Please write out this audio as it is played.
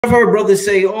I've heard brothers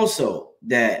say also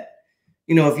that,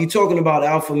 if you're talking about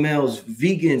alpha males,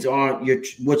 vegans aren't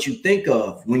what you think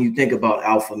of when you think about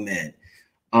alpha men.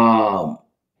 Um,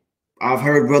 I've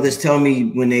heard brothers tell me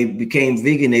when they became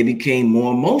vegan, they became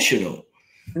more emotional.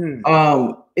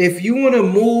 If you want to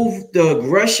move the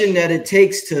aggression that it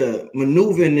takes to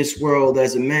maneuver in this world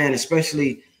as a man,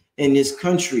 especially in this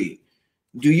country,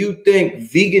 do you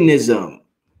think veganism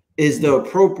is the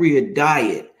appropriate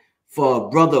diet for a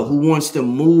brother who wants to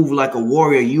move like a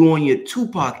warrior? You on your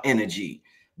Tupac energy.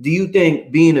 Do you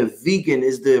think being a vegan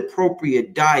is the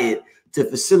appropriate diet to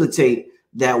facilitate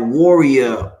that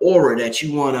warrior aura that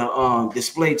you want to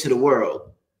display to the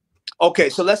world? Okay,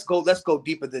 so let's go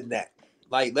deeper than that.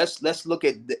 Like let's look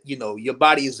at your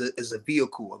body is a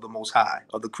vehicle of the Most High,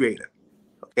 of the Creator.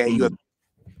 Okay,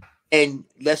 and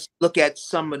let's look at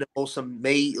some of the most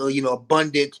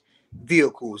abundant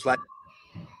vehicles. Like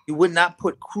you would not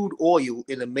put crude oil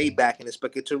in a Maybach and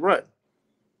expect it to run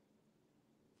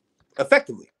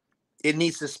effectively. It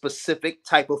needs a specific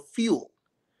type of fuel,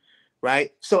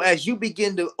 right? So as you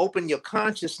begin to open your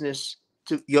consciousness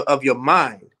of your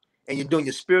mind, and you're doing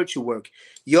your spiritual work,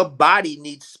 your body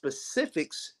needs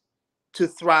specifics to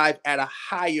thrive at a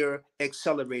higher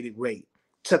accelerated rate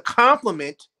to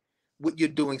complement what you're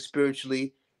doing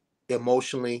spiritually,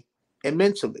 emotionally, and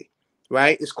mentally,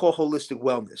 right? It's called holistic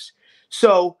wellness.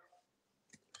 So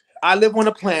I live on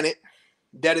a planet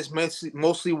that is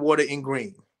mostly water and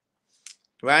green,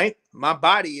 right? My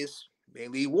body is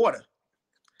mainly water.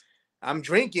 I'm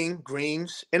drinking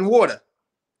greens and water.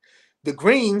 The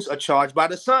greens are charged by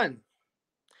the sun.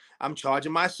 I'm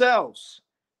charging my cells.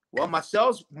 Well, my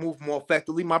cells move more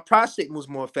effectively. My prostate moves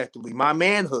more effectively. My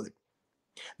manhood.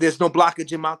 There's no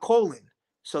blockage in my colon.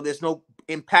 So there's no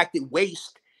impacted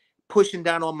waste pushing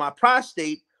down on my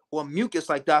prostate or mucus,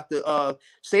 like Dr.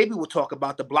 Sabi will talk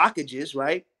about the blockages,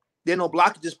 right? There are no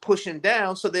blockages pushing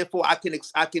down. So therefore I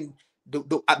can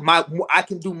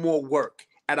do more work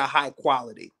at a high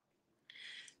quality.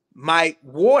 My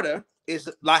water is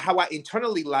like how I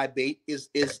internally libate is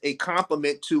a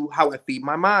complement to how I feed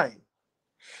my mind.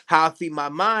 How I feed my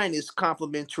mind is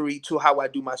complementary to how I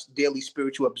do my daily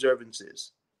spiritual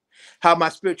observances. How my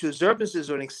spiritual observances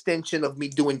are an extension of me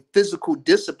doing physical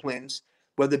disciplines,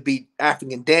 whether it be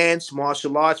African dance,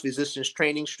 martial arts, resistance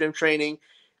training, strength training,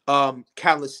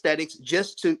 calisthenics,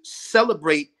 just to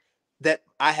celebrate that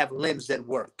I have limbs that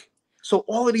work. So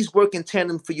all of these work in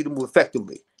tandem for you to move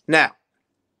effectively. Now,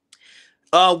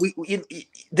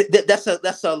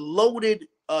 that's a loaded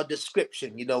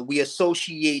description. We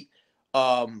associate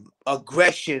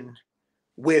aggression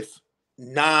with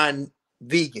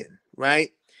non-vegan,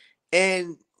 right?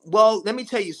 And well, let me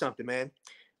tell you something, man.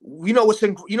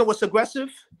 What's aggressive?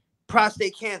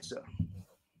 Prostate cancer.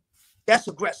 That's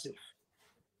aggressive.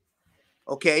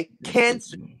 Okay,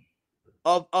 cancer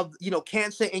of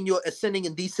cancer in your ascending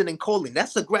and descending colon.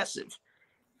 That's aggressive.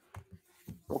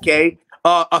 Okay,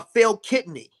 a failed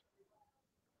kidney,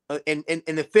 and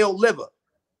a failed liver,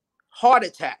 heart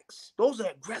attacks. Those are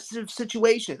aggressive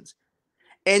situations.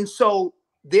 And so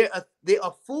there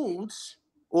are foods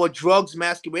or drugs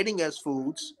masquerading as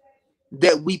foods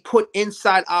that we put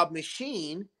inside our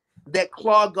machine that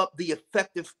clog up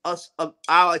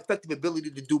our effective ability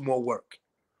to do more work.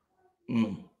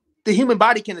 The human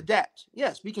body can adapt.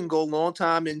 Yes, we can go a long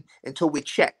time until we're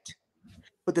checked.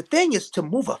 But the thing is to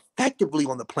move effectively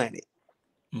on the planet.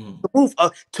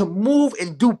 To move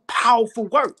and do powerful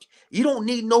work. You don't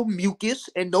need no mucus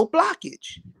and no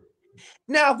blockage.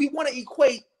 Now, if we want to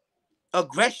equate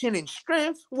aggression and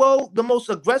strength, well, the most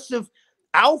aggressive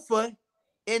alpha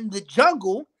in the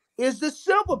jungle is the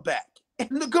silverback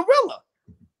and the gorilla.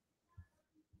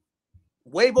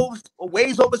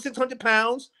 Weighs over 600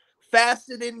 pounds,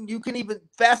 faster than you can even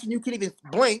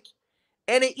blink,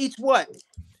 and it eats what?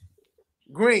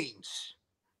 Greens.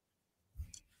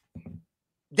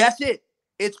 That's it.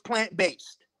 It's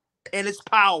plant-based, and it's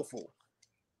powerful,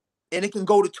 and it can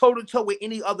go toe to toe with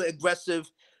any other aggressive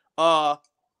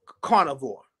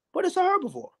carnivore, but it's a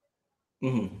herbivore.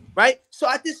 Right? So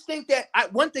I just think that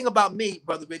one thing about me,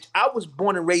 Brother Rich, I was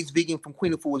born and raised vegan from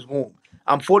Queen Afua's womb.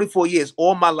 I'm 44 years,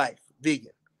 all my life,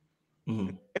 vegan.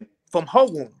 From her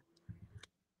womb.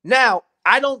 Now,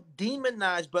 I don't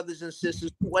demonize brothers and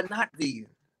sisters who are not vegan.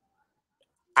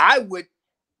 I would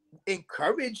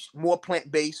encourage more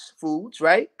plant-based foods,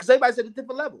 right? Because everybody's at a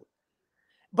different level.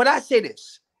 But I say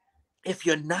this, if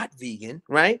you're not vegan,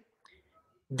 right,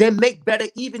 then make better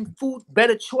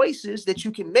choices that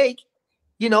you can make.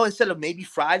 Instead of maybe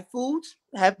fried foods,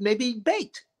 have maybe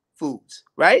baked foods,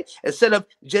 right? Instead of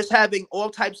just having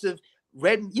all types of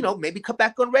maybe cut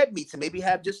back on red meats and maybe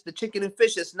have just the chicken and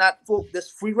fish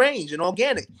that's free range and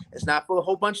organic. It's not for a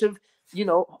whole bunch of,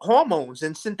 hormones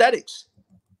and synthetics.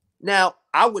 Now,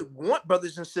 I would want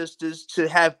brothers and sisters to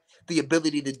have the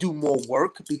ability to do more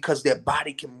work because their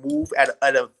body can move at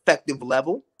an effective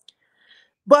level.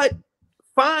 But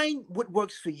find what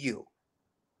works for you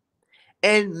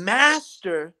and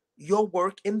master your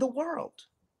work in the world.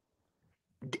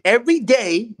 Every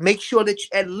day, make sure that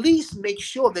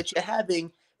you're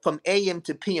having from AM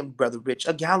to PM, Brother Rich,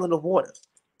 a gallon of water.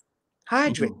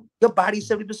 Hydrate. Your body's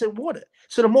 70% water.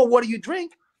 So the more water you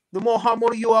drink, the more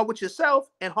harmony you are with yourself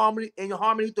and your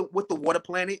harmony with the water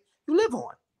planet you live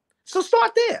on. So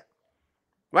start there,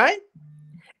 right?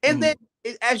 And then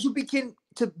as you begin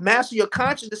to master your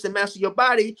consciousness and master your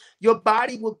body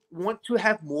will want to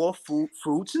have more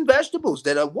fruits and vegetables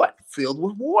that are filled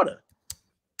with water,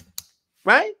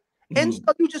 right? And so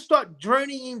you just start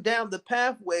journeying down the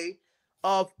pathway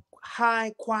of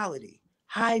high quality,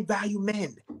 high value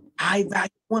men, high value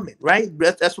women, right?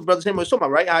 That's what Brother Samuel was talking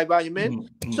about, right? High value men.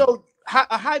 So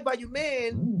a high value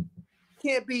man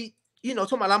can't be,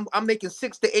 talking about I'm making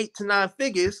 6 to 8 to 9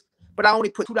 figures, but I only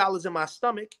put $2 in my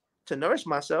stomach to nourish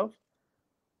myself.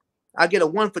 I get a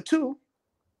 1 for 2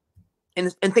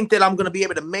 and think that I'm going to be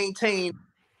able to maintain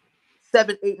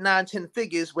 7, 8, 9, 10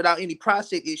 figures without any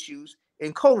prostate issues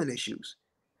and colon issues.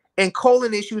 And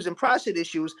colon issues and prostate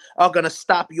issues are going to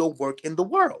stop your work in the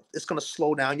world. It's going to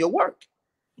slow down your work.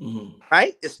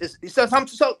 Right? It's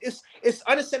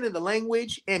understanding the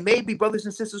language, and maybe brothers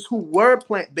and sisters who were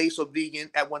plant-based or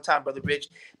vegan at one time, Brother Rich,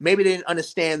 maybe they didn't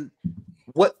understand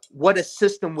what a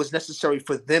system was necessary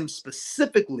for them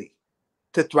specifically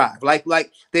to thrive.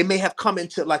 Like they may have come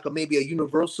into maybe a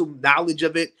universal knowledge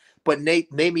of it, but they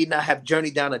may not have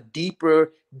journeyed down a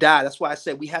deeper dive. That's why I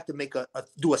said we have to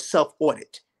do a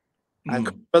self-audit. You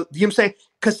know what I'm saying?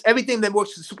 Because everything that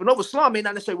works in Supernova Islam may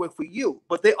not necessarily work for you,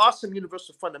 but there are some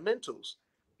universal fundamentals.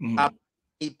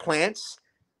 Eat plants,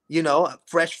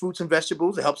 fresh fruits and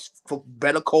vegetables. It helps for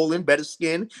better colon, better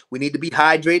skin. We need to be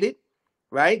hydrated,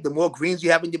 right? The more greens you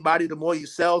have in your body, the more your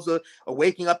cells are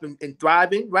waking up and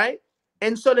thriving, right?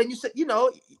 And so then you say, you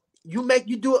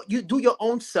do your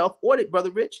own self audit, Brother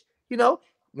Rich.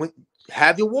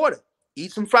 Have your water,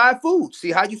 eat some fried food,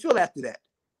 see how you feel after that.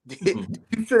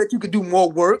 You feel that you could do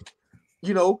more work,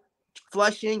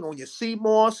 flushing on your sea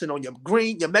moss and on your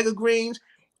mega greens,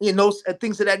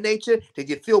 things of that nature? Did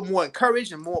you feel more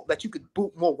encouraged and more that you could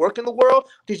do more work in the world?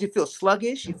 Did you feel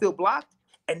sluggish? You feel blocked?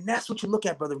 And that's what you look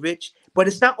at, Brother Rich. But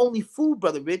it's not only food,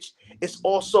 Brother Rich. It's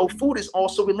also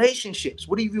relationships.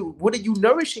 What are you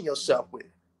nourishing yourself with?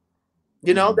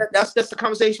 That's the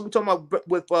conversation we're talking about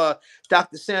with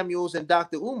Dr. Samuels and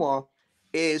Dr. Umar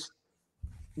is,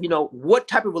 what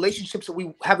type of relationships are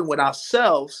we having with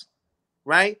ourselves,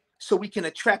 right? So we can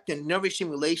attract and nourishing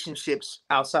relationships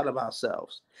outside of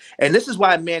ourselves. And this is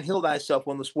why Man Heal Thyself,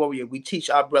 Wellness Warrior, we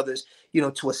teach our brothers,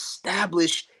 to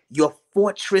establish your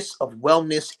fortress of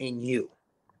wellness in you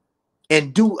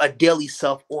and do a daily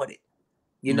self-audit.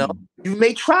 You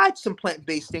may try some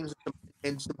plant-based things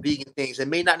and some vegan things. It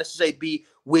may not necessarily be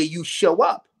where you show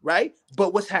up, right?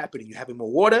 But what's happening? You're having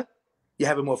more water. You're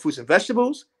having more fruits and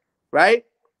vegetables, right?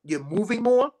 You're moving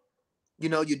more.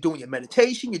 You're doing your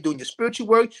meditation. You're doing your spiritual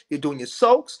work. You're doing your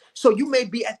soaks. So you may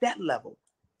be at that level,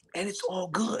 and it's all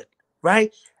good,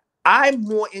 right? I'm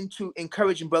more into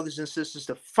encouraging brothers and sisters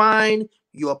to find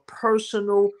your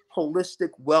personal holistic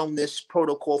wellness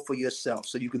protocol for yourself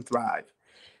so you can thrive.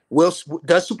 Well,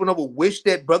 does Supernova wish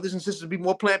that brothers and sisters be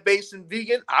more plant-based and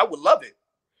vegan? I would love it.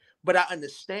 But I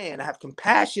understand. I have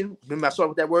compassion. Remember, I started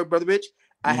with that word, Brother Rich?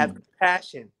 I have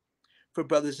compassion for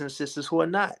brothers and sisters who are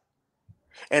not.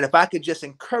 And if I could just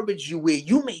encourage you where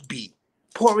you may be,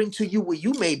 pour into you where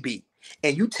you may be,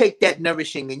 and you take that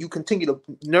nourishing and you continue to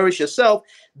nourish yourself,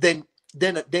 then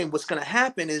what's going to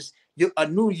happen is a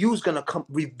new you is going to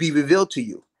be revealed to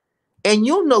you. And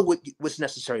you'll know what's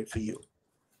necessary for you.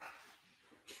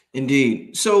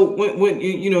 Indeed. So when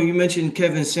you mentioned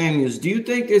Kevin Samuels, do you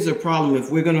think there's a problem if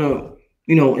we're gonna,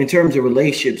 in terms of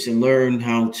relationships and learn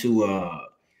how to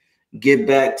get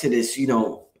back to this,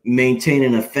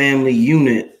 maintaining a family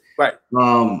unit? Right.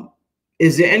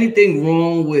 Is there anything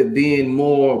wrong with being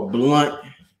more blunt?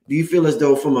 Do you feel as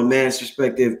though, from a man's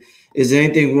perspective, is there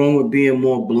anything wrong with being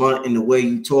more blunt in the way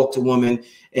you talk to women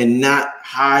and not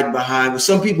hide behind?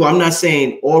 Some people, I'm not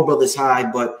saying all brothers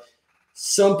hide, but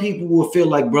some people will feel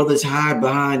like brothers hide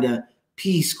behind a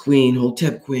peace queen,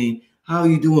 Hotep queen. How are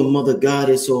you doing, mother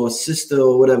goddess or sister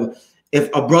or whatever? If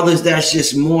a brother's that's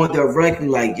just more directly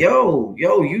like, yo,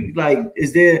 you like,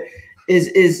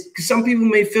 is some people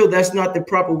may feel that's not the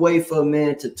proper way for a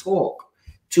man to talk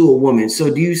to a woman.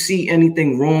 So do you see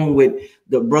anything wrong with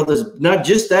the brothers, not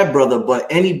just that brother, but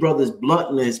any brother's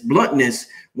bluntness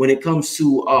when it comes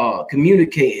to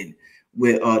communicating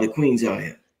with the queens out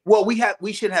here? Well,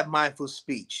 we should have mindful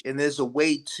speech, and there's a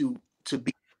way to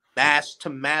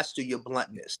master your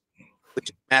bluntness, which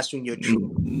is mastering your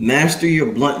truth. Master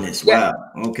your bluntness. Yeah.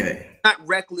 Wow. Okay. Not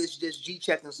reckless, just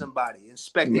G-checking somebody,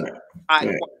 inspecting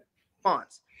high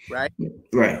response, right?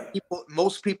 Right.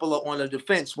 Most people are on the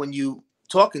defense when you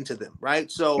talking to them, right?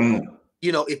 So,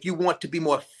 you know, if you want to be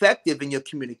more effective in your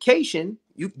communication,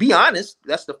 you be honest.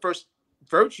 That's the first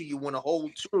virtue you want to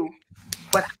hold true.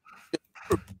 But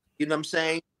you know what I'm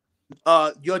saying?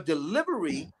 Your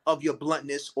delivery of your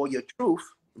bluntness or your truth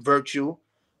virtue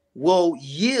will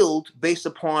yield based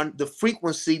upon the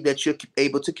frequency that you're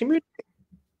able to communicate.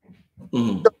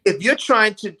 So if you're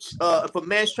trying to, if a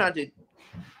man's trying to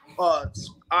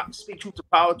speak truth to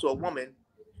power to a woman,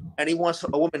 and he wants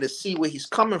a woman to see where he's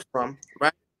coming from,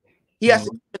 right? He has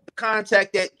to get the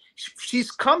contact that she's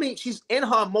coming. She's in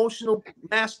her emotional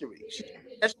mastery.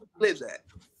 That's where she lives at.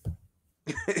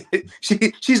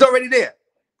 She's already there.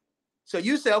 So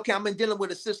you say, okay, I'm dealing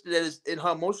with a sister that is in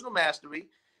her emotional mastery.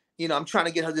 You know, I'm trying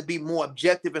to get her to be more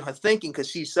objective in her thinking because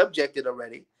she's subjected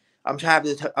already. I'm trying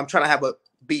to have her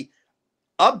be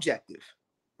objective,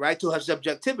 right, to her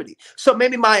subjectivity. So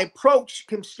maybe my approach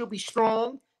can still be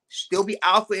strong, still be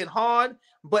alpha and hard,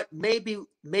 but maybe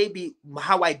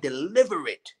how I deliver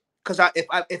it. Because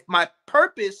if my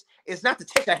purpose is not to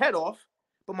take her head off,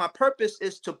 but my purpose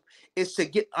is to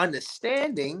get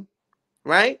understanding,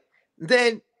 right?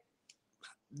 Then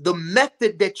the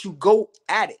method that you go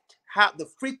at it, how the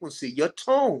frequency, your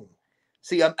tone.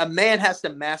 See, a man has to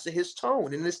master his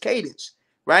tone and his cadence,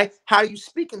 right? How are you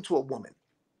speaking to a woman?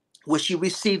 Will she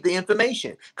receive the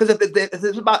information? Because if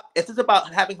it's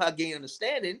about having her gain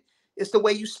understanding, it's the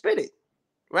way you spit it,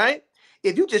 right?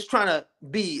 If you're just trying to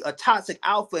be a toxic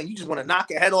alpha and you just want to knock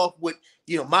her head off with,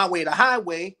 you know, my way, the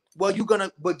highway, well,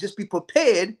 but just be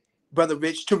prepared, Brother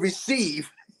Rich, to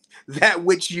receive that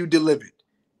which you delivered.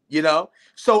 You know,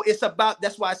 so it's about,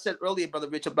 that's why I said earlier, Brother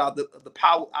Rich, about the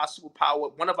power, our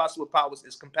superpower. One of our superpowers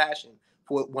is compassion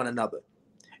for one another.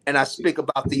 And I speak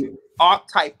about the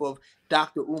archetype of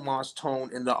Dr. Umar's tone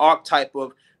and the archetype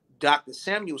of Dr.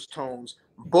 Samuel's tones.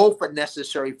 Both are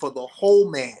necessary for the whole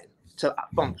man to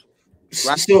function.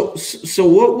 Right? So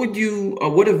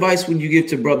what advice would you give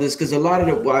to brothers? Because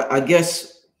I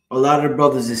guess a lot of the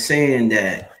brothers are saying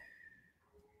that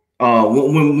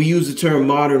when we use the term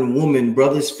modern woman,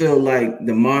 brothers feel like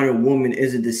the modern woman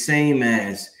isn't the same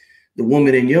as the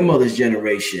woman in your mother's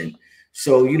generation.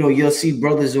 So, you know, you'll see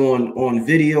brothers on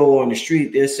video or on the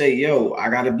street, they'll say, yo, I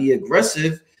got to be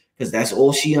aggressive because that's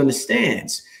all she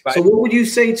understands. Right. So what would you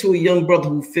say to a young brother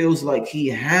who feels like he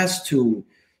has to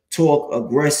talk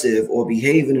aggressive or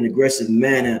behave in an aggressive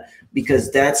manner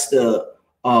because that's the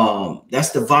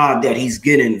vibe that he's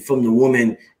getting from the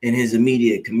woman in his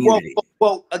immediate community?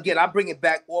 Well, again, I bring it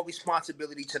back, all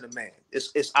responsibility to the man.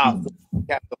 It's our fault. We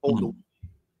have to hold the.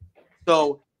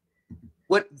 So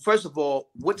first of all,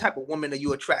 what type of woman are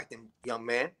you attracting, young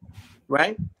man?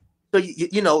 Right? So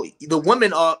you know, the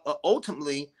women are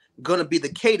ultimately gonna be the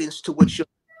cadence to which you're.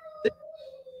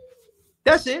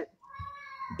 That's it. You know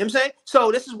what I'm saying?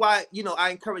 So this is why, you know,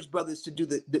 I encourage brothers to do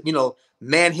the you know,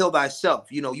 man, heal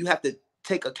thyself. You know, you have to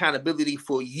take accountability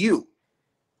for you,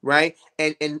 right?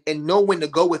 And know when to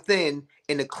go within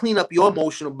and to clean up your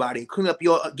emotional body, clean up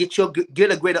get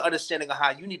a greater understanding of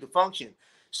how you need to function,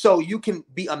 so you can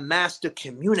be a master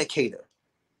communicator.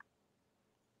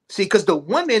 See, because the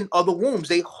women are the wombs,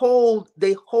 they hold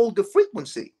the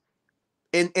frequency,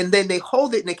 and then they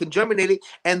hold it and they can germinate it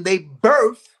and they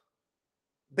birth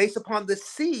based upon the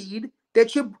seed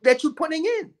that you're putting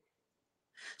in.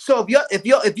 So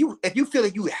if you feel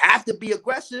like you have to be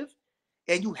aggressive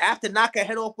and you have to knock her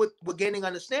head off with gaining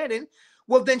understanding,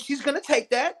 well, then she's gonna take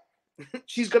that.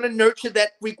 She's gonna nurture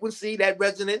that frequency, that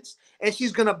resonance, and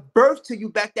she's gonna birth to you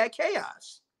back that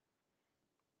chaos.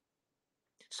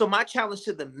 So my challenge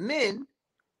to the men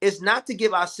is not to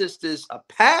give our sisters a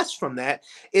pass from that.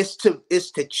 Is to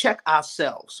check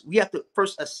ourselves. We have to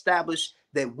first establish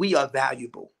that we are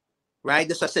valuable, right?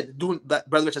 This I said,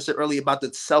 Brother Rich, I said earlier about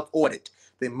the self audit,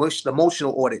 the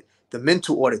emotional audit, the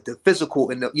mental audit, the physical,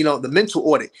 and the mental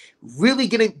audit. Really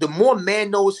getting, the more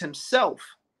man knows himself,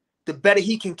 the better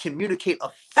he can communicate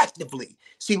effectively.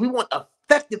 See, we want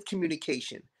effective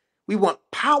communication. We want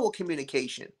power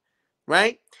communication,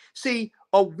 right? See,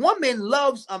 a woman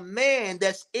loves a man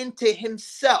that's into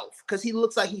himself because he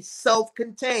looks like he's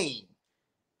self-contained.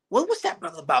 Well, what's that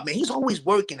brother about, man? He's always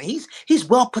working. And he's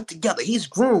well put together. He's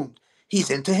groomed. He's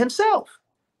into himself,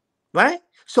 right?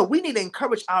 So we need to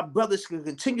encourage our brothers to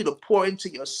continue to pour into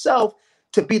yourself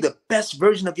to be the best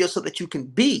version of yourself that you can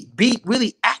be.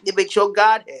 Really activate your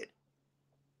Godhead.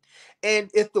 And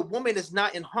if the woman is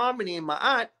not in harmony in my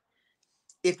aunt,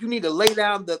 if you need to lay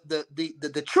down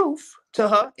the truth to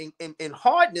her and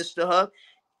hardness to her,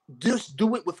 just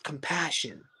do it with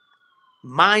compassion,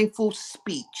 mindful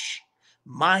speech,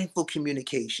 mindful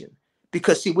communication.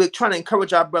 Because see, we're trying to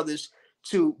encourage our brothers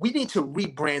we need to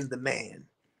rebrand the man.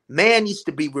 Man needs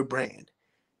to be rebranded.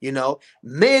 You know,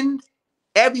 men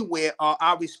everywhere are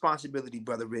our responsibility,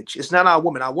 Brother Rich. It's not our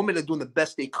women. Our women are doing the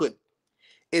best they could.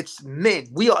 It's men.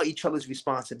 We are each other's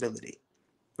responsibility.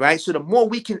 Right? So the more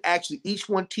we can actually each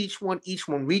one teach one, each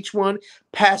one reach one,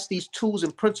 pass these tools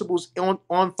and principles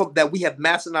on from that we have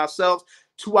mastered ourselves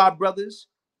to our brothers,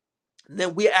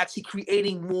 then we're actually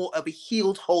creating more of a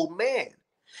healed whole man.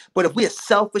 But if we are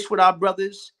selfish with our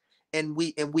brothers and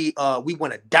we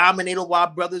want to dominate over our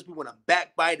brothers, we want to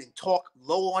backbite and talk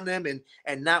low on them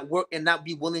and not work and not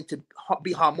be willing to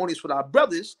be harmonious with our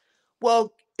brothers,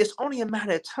 well, it's only a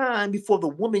matter of time before the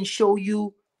women show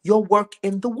you your work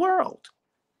in the world.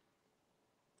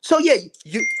 So yeah,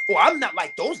 I'm not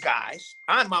like those guys.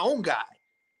 I'm my own guy,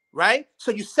 right?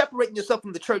 So you're separating yourself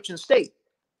from the church and state.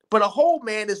 But a whole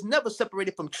man is never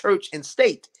separated from church and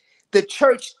state. The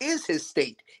church is his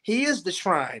state. He is the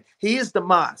shrine. He is the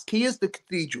mosque. He is the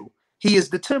cathedral. He is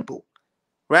the temple,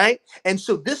 right? And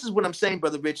so this is what I'm saying,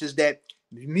 Brother Rich, is that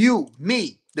you,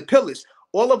 me, the pillars,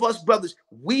 all of us brothers,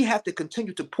 we have to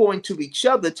continue to pour into each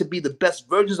other to be the best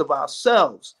versions of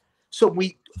ourselves. So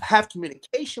we have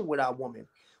communication with our woman.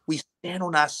 We stand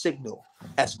on our signal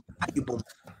as valuable,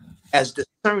 as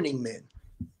discerning men.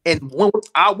 And when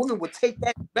our women will take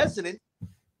that resonance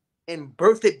and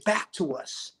birth it back to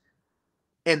us.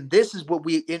 And this is what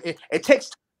it takes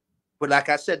time. But like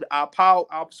I said, our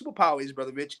superpower is,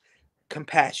 Brother Rich,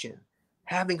 compassion,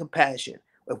 having compassion.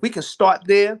 If we can start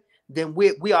there, then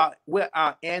we're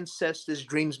our ancestors'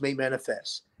 dreams may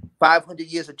manifest. 500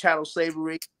 years of chattel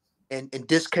slavery and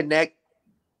disconnect,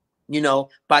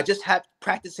 by just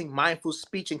practicing mindful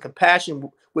speech and compassion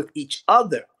with each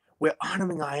other, we're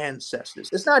honoring our ancestors.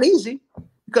 It's not easy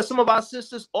because some of our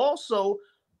sisters also,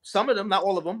 some of them, not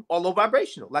all of them, are low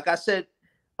vibrational. Like I said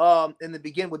in the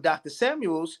beginning with Dr.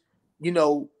 Samuels,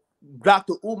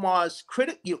 Dr. Umar's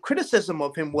criticism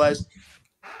of him was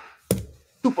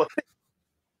super fit.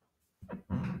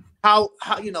 How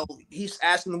he's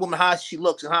asking the woman how she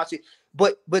looks and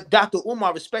but Dr.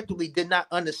 Umar respectively did not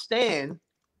understand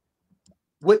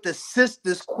what the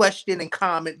sister's question and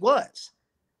comment was.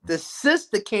 The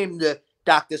sister came to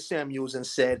Dr. Samuels and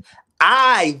said,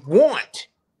 I want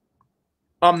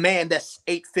a man that's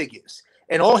 8 figures.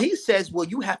 And all he says, well,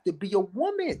 you have to be a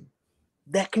woman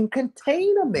that can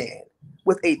contain a man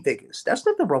with 8 figures. There's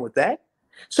nothing wrong with that.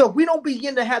 So if we don't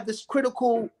begin to have this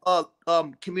critical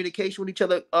communication with each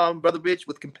other, Brother Rich,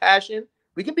 with compassion,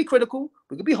 we can be critical,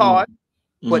 we can be hard,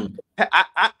 but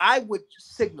I would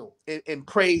signal and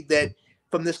pray that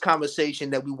from this conversation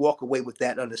that we walk away with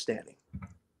that understanding.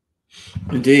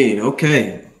 Indeed.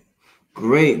 Okay.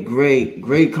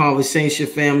 Great conversation,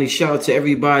 family. Shout out to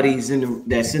everybody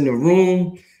that's in the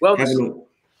room. Well,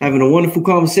 having a wonderful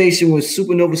conversation with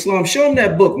Supernova Islam. Show them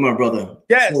that book, my brother.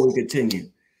 Yes. Before we continue.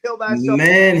 Heal thyself.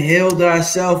 Man, heal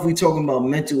thyself. We talking about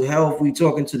mental health. We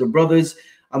talking to the brothers.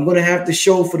 I'm gonna have to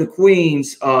show for the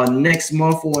queens next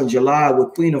month or in July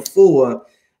with Queen of 4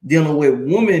 dealing with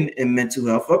women and mental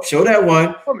health. Up, show that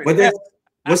one.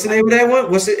 What's the name of that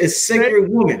one? It's Sacred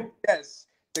Woman. Yes.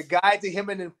 The guide to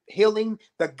healing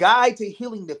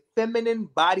the feminine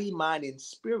body, mind, and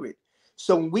spirit.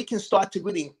 So when we can start to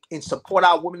really and support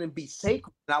our women and be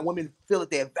sacred, and our women feel that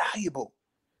they're valuable,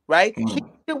 right? She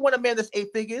didn't want a man that's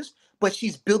 8 figures, but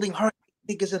she's building her 8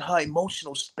 figures in her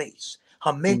emotional space,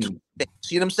 her mental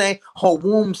space. You know what I'm saying? Her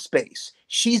womb space.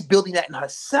 She's building that in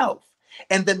herself.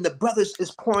 And then the brothers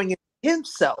is pouring in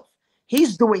himself.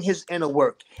 He's doing his inner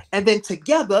work. And then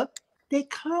together, they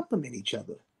complement each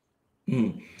other.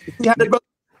 See how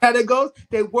that goes?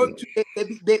 They work.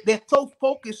 They're so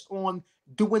focused on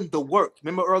doing the work.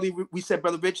 Remember earlier we said,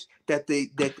 Brother Rich, that the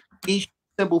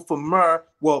symbol for myrrh,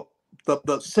 well,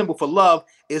 the symbol for love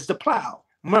is the plow.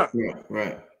 Myrrh. Yeah,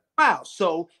 right. Plow.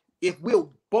 So if we're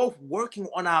both working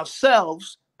on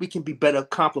ourselves, we can be better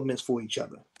complements for each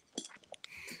other.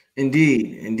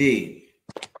 Indeed.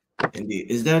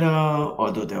 Is that oh,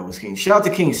 I thought that was King. Shout out to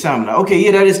King Simon. Okay,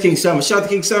 yeah, that is King Simon. Shout out to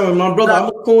King Simon, my brother.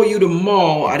 I'm gonna call you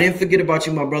tomorrow. I didn't forget about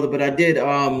you, my brother, but I did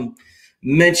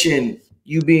mention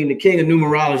you being the king of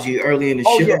numerology early in the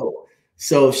show. Yeah.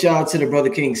 So shout out to the brother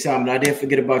King Simon. I didn't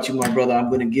forget about you, my brother. I'm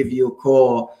gonna give you a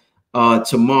call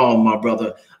tomorrow, my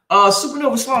brother.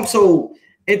 Supernova Islam. So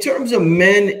in terms of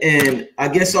men and I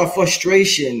guess our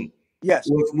frustration Yes.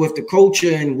 with the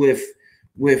culture and with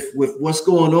what's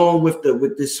going on with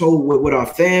this whole with our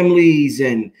families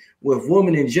and with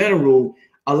women in general,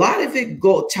 a lot of it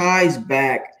ties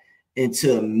back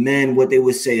into men, what they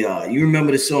would say, you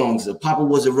remember the songs, Papa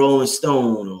was a Rolling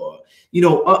Stone, or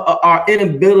our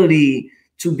inability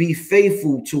to be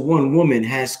faithful to one woman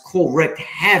has wreaked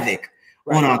havoc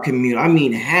on our community. I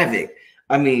mean havoc.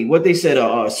 I mean, what they said,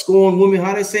 scorned woman,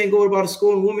 how that saying go about a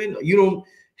scorned woman? You don't,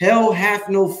 hell hath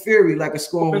no fury like a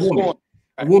scorned woman.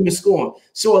 A woman scorned.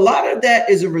 So a lot of that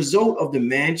is a result of the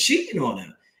man cheating on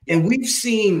her. And we've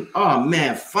seen, oh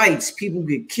man, fights, people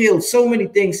get killed. So many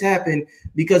things happen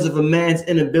because of a man's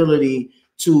inability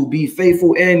to be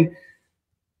faithful. And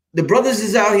the brothers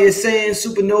is out here saying,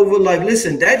 Supernova, like,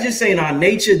 listen, that just ain't our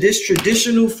nature. This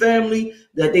traditional family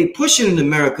that they pushing in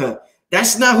America,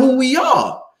 that's not who we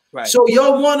are. Right. So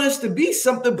y'all want us to be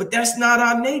something, but that's not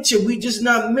our nature. We just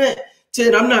not meant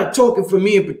to. I'm not talking for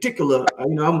me in particular.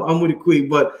 I'm with a queen,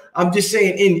 but I'm just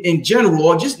saying in general,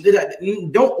 or just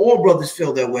don't all brothers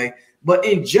feel that way. But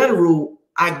in general,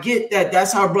 I get that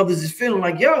that's how brothers is feeling.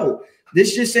 Like, yo,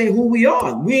 this just ain't who we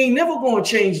are. We ain't never going to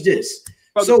change this.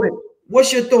 Brother, so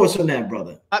what's your thoughts on that,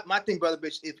 brother? My thing, brother,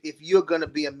 bitch, if you're going to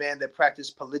be a man that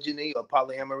practices polygyny or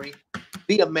polyamory,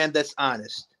 be a man that's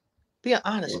honest. Be an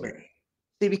honest man.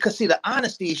 See, because the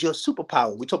honesty is your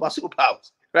superpower. We talk about superpowers,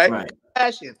 right?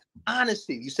 Passion,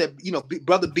 honesty. You said,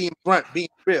 brother, being blunt, being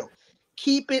real.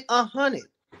 Keep it 100.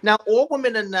 Now, all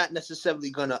women are not necessarily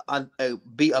going to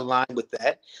be aligned with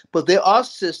that, but there are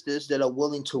sisters that are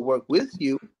willing to work with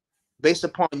you based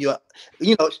upon your,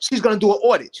 she's going to do an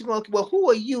audit. She's going to, well, who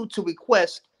are you to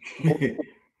request?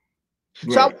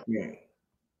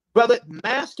 Brother,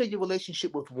 master your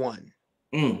relationship with one.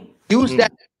 Use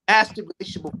that master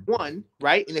relationship with one,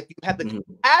 right? And if you have the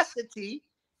capacity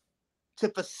to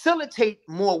facilitate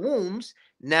more wombs,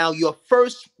 now your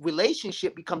first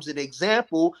relationship becomes an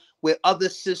example where other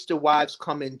sister wives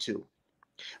come into.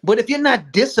 But if you're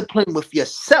not disciplined with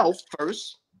yourself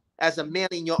first, as a man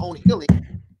in your own healing,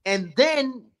 and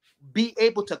then be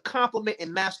able to complement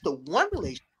and master one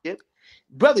relationship,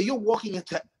 brother, you're walking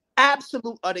into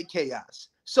absolute utter chaos.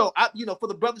 So, for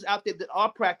the brothers out there that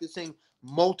are practicing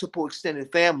multiple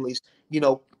extended families,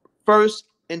 first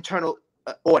internal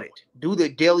audit. Do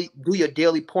your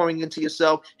daily pouring into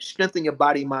yourself, strengthen your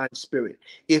body, mind, spirit.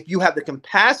 If you have the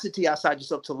capacity outside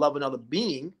yourself to love another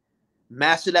being,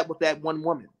 master that with that one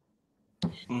woman.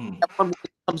 That one woman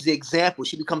becomes the example.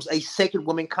 She becomes a second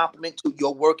woman complement to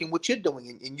your work and what you're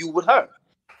doing, and you with her.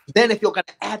 Then if you're going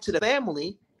to add to the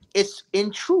family, it's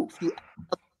in truth. You add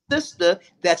a sister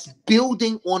that's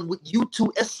building on what you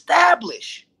two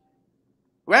establish.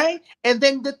 Right? And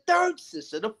then the third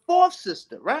sister, the fourth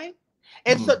sister, right?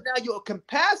 And so now your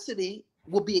capacity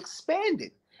will be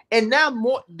expanded. And now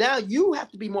you have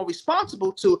to be more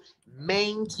responsible to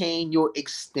maintain your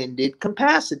extended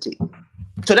capacity.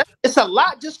 So it's a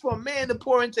lot just for a man to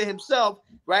pour into himself,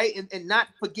 right? And not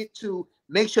forget to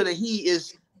make sure that he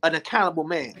is an accountable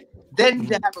man. Then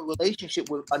to have a relationship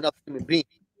with another human being.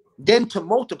 Then to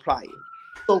multiply it.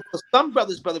 So for some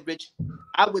brothers, Brother Rich,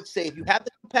 I would say if you have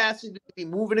the capacity to be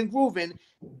moving and grooving,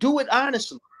 do it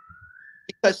honestly.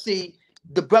 Because see,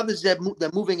 the brothers that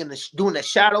moving and doing the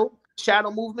shadow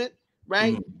movement,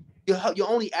 right? You're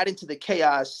only adding to the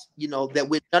chaos,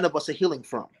 that none of us are healing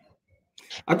from.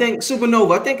 I think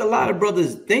Supernova, I think a lot of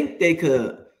brothers think they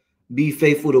could be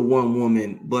faithful to one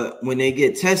woman, but when they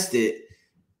get tested,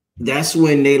 that's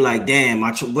when they like, damn,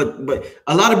 but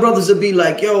a lot of brothers will be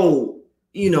like, yo,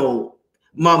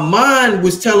 my mind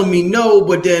was telling me no,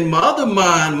 but then my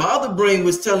other brain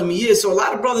was telling me yes. So a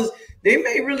lot of brothers, they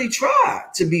may really try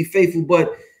to be faithful,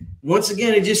 but once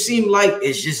again, it just seemed like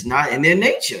it's just not in their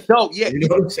nature. No, yeah. You know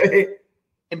what I'm saying?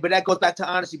 But that goes back to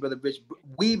honesty, Brother Rich.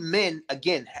 We men,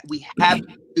 again, we have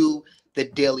to do the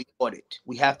daily audit.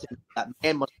 We have to,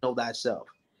 man must know thyself.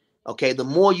 Okay, the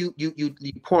more you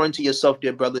pour into yourself,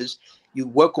 dear brothers, you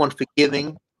work on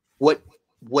forgiving what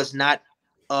was not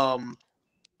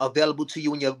available to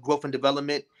you in your growth and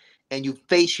development, and you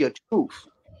face your truth.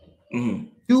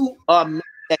 You are men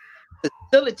that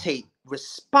facilitate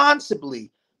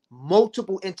responsibly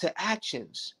multiple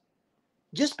interactions.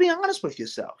 Just be honest with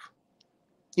yourself.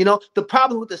 The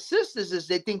problem with the sisters is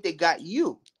they think they got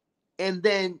you, and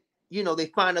then they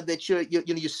find out that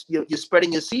you're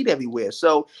spreading your seed everywhere.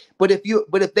 So, but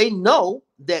if they know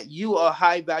that you are a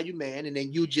high value man, and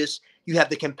then you have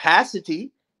the capacity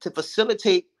to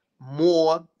facilitate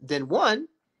more than one,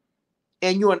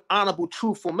 and you're an honorable,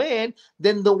 truthful man,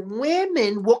 then the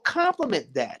women will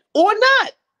compliment that or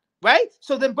not. right?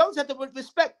 So then brothers have to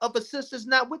respect of a sister's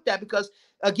not with that, because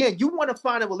again, you want to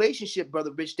find a relationship,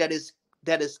 brother Rich, that is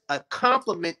a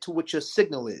complement to what your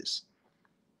signal is,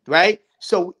 right?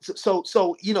 So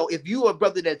you know, if you are a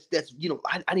brother that's you know,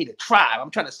 I need a tribe, I'm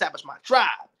trying to establish my tribe,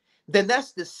 then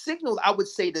that's the signal I would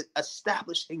say, to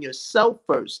establish in yourself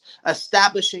first,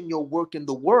 establishing your work in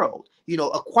the world, you know,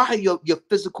 acquire your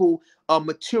physical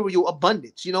material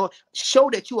abundance, you know, show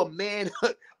that you're a man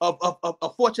of a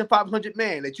Fortune 500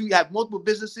 man, that you have multiple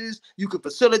businesses, you can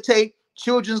facilitate,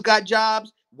 children's got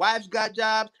jobs, wives got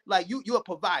jobs, like you're a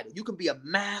provider, you can be a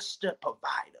master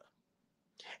provider.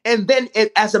 And then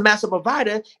as a master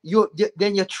provider,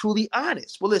 then you're truly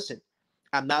honest. Well, listen,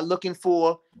 I'm not looking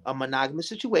for a monogamous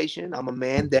situation. I'm a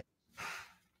man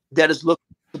that is looking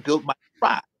to build my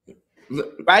tribe.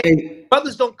 Right? Hey,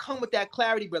 Brothers don't come with that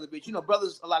clarity, brother Rich. You know,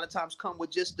 brothers a lot of times come with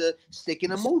just the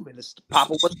sticking and moving, the pop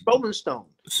of a rolling stone.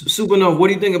 Supernova, what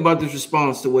do you think about this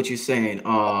response to what you're saying?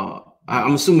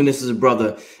 I'm assuming this is a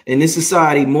brother. In this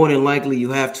society, more than likely, you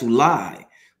have to lie.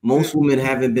 Most women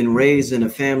haven't been raised in a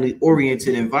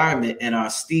family-oriented environment and are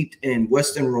steeped in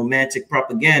Western romantic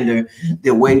propaganda.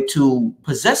 They're way too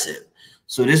possessive.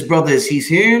 So this brother he's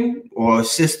hearing, or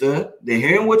sister, they're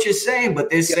hearing what you're saying,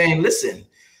 but they're saying, listen,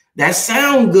 that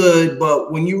sound good,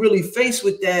 but when you really faced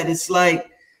with that, it's like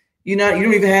you don't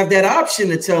even have that option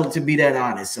to be that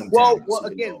honest sometimes. Well,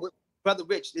 again, brother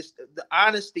Rich, the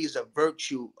honesty is a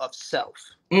virtue of self.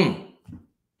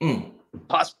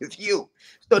 Starts with you.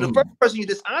 So the first person you're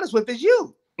dishonest with is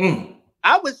you.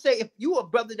 I would say, if you are a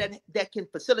brother that can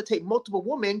facilitate multiple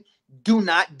women, do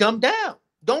not dumb down.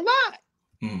 Don't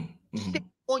lie. Stick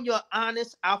on your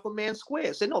honest alpha man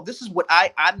square. Say, no, this is what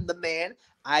I'm the man.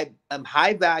 I am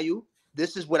high value.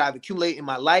 This is what I've accumulated in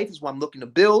my life. This is what I'm looking to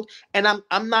build. And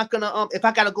I'm not gonna if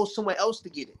I gotta go somewhere else to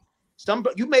get it. Some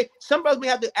brothers may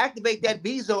have to activate that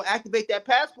visa or activate that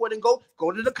passport and go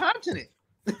to the continent.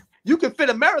 You can fit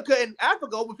America and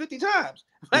Africa over 50 times.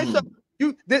 Right? So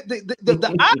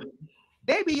the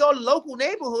maybe your local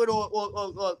neighborhood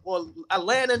or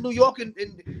Atlanta, New York, and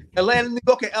Atlanta, New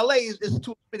York, and LA is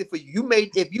too limited for you. You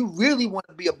may, if you really want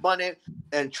to be abundant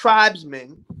and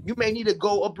tribesmen, you may need to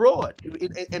go abroad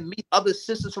and meet other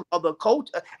sisters from other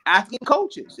African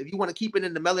cultures. If you want to keep it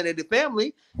in the melanated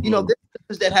family, you know, there's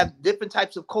sisters that have different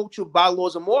types of cultural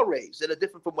bylaws and mores that are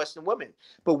different from Western women.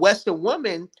 But Western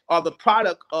women are the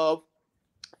product of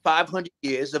 500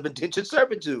 years of indentured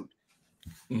servitude.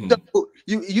 So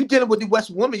you dealing with the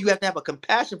Western woman, you have to have a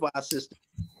compassion for our sister.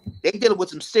 They dealing with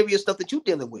some serious stuff that you're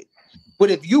dealing with.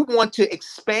 But if you want to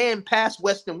expand past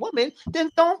Western women, then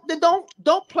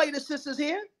don't play the sisters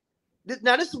here.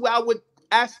 Now this is where I would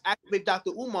activate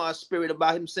Dr. Umar's spirit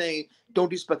about him saying, don't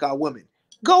disrespect our women.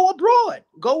 Go abroad.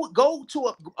 Go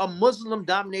to a Muslim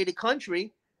dominated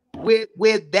country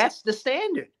where that's the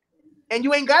standard. And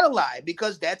you ain't gotta lie,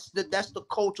 because that's the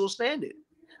cultural standard.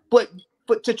 But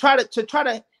to try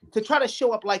to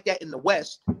show up like that in the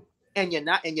West, and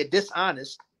you're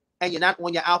dishonest, and you're not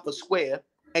on your alpha square,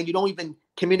 and you don't even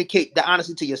communicate the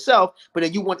honesty to yourself, but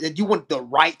then you want the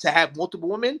right to have multiple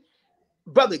women,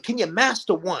 brother. Can you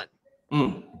master one?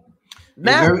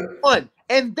 Master one,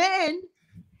 and then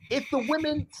if the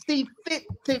women see fit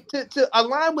to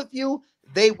align with you,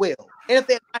 they will. And if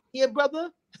they're not here, brother,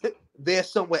 they're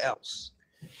somewhere else.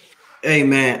 Hey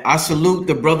man, I salute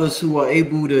the brothers who are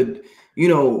able to, you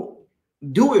know,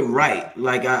 do it right.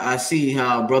 Like I see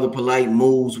how Brother Polite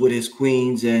moves with his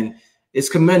queens, and it's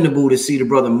commendable to see the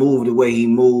brother move the way he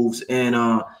moves. And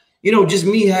you know, just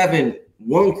me having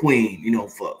one queen, you know,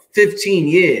 for 15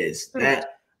 years.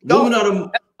 That woman out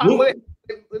of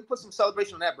let me put some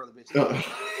celebration on that, brother. Bitch.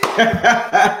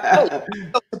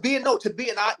 To be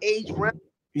in our age range,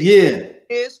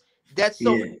 that's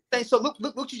so. Yeah. So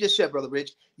look what you just shared, brother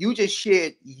Rich. You just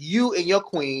shared you and your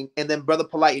queen, and then Brother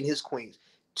Polite and his queens.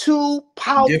 Two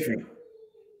powerful. Different.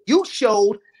 You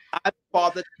showed I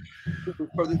father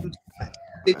further through time.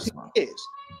 15 years.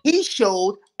 He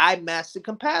showed I mastered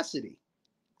capacity.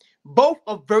 Both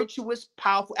are virtuous,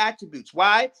 powerful attributes.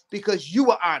 Why? Because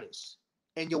you are honest,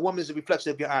 and your woman is a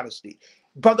reflection of your honesty.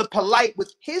 Brother Polite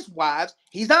with his wives,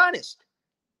 he's honest.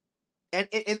 And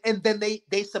then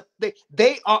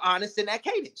they are honest in that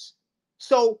cadence.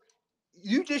 So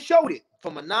you just showed it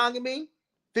from monogamy,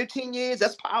 15 years,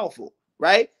 that's powerful,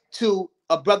 right? To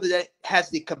a brother that has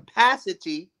the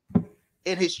capacity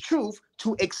in his truth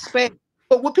to expand.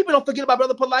 But what people don't forget about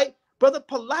Brother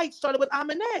Polite started with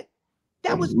Aminette.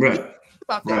 That was right.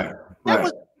 About that. That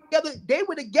was together. They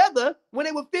were together when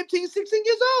they were 15, 16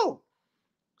 years old.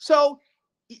 So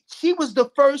she was the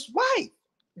first wife.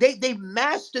 They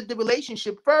mastered the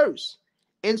relationship first.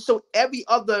 And so every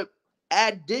other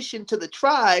addition to the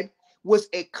tribe was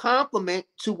a complement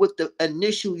to what the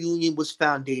initial union was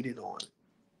founded on.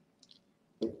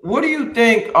 What do you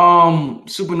think,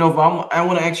 Supernova? I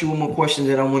want to ask you one more question.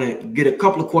 That I want to get a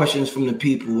couple of questions from the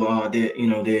people.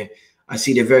 I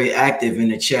see they're very active in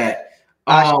the chat.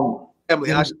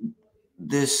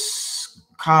 This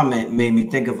comment made me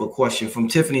think of a question from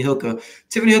Tiffany Hooker.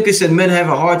 Tiffany Hooker said men have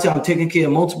a hard time taking care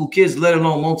of multiple kids, let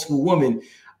alone multiple women.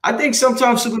 I think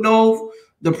sometimes, Supernova,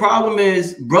 the problem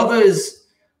is brothers,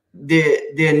 their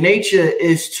nature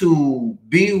is to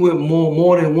be with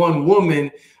more than one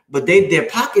woman, but their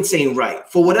pockets ain't right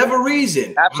for whatever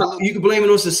reason. Absolutely. You can blame it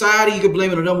on society, you can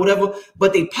blame it on them, whatever,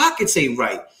 but their pockets ain't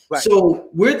right. So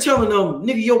we're telling them,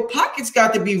 nigga, your pockets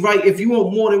got to be right if you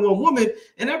want more than one woman.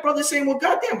 And that brother saying, well,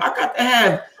 goddamn, I got to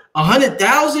have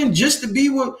 100,000 just to be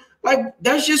with, like,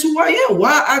 that's just who I am.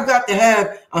 Why I got to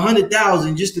have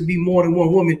 100,000 just to be more than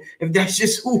one woman if that's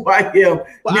just who I am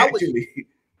naturally?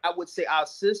 I would say our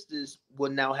sisters will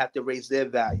now have to raise their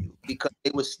value,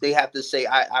 because they have to say,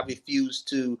 I refuse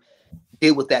to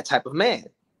deal with that type of man,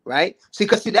 right?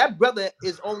 Because that brother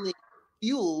is only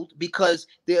fueled because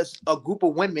there's a group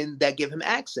of women that give him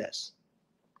access,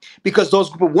 because those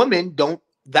group of women don't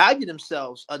value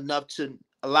themselves enough to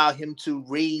allow him to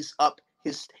raise up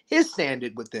his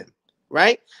standard with them,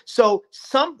 right? So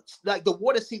like the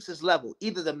water seeks its level.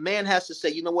 Either the man has to say,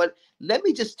 you know what, let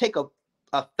me just take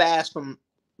a fast from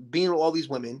being with all these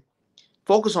women,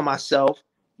 focus on myself,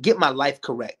 get my life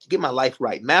correct, get my life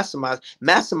right, master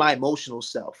my emotional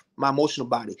self, my emotional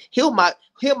body, heal my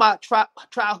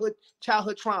childhood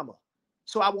trauma,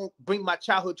 so I won't bring my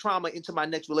childhood trauma into my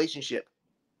next relationship,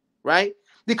 right?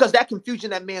 Because that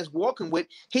confusion that man's walking with,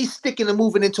 he's sticking and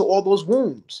moving into all those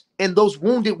wounds, and those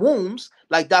wounded wounds,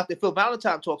 like Dr. Phil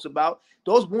Valentine talks about,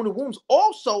 those wounded wounds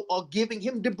also are giving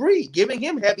him debris, giving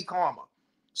him heavy karma.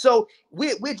 So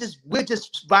we're just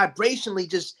vibrationally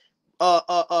just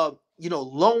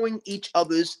lowering each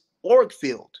other's auric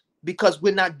field, because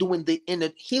we're not doing the inner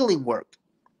healing work.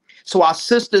 So our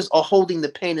sisters are holding the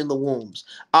pain in the wombs.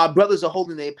 Our brothers are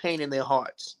holding their pain in their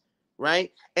hearts,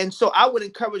 right? And so I would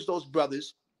encourage those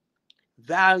brothers,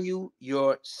 value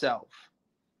yourself.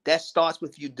 That starts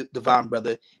with you, divine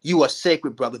brother. You are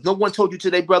sacred, brother. No one told you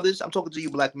today, brothers. I'm talking to you,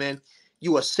 black men.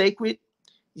 You are sacred.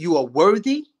 You are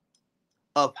worthy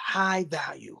of high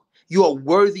value. You are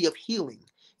worthy of healing.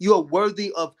 You are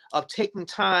worthy of taking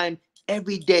time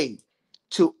every day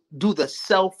to do the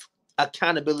self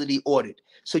accountability audit,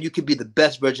 so you can be the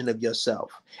best version of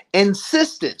yourself. And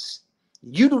sisters,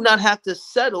 you do not have to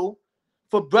settle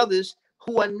for brothers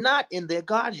who are not in their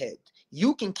Godhead.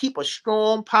 You can keep a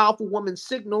strong, powerful woman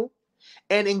signal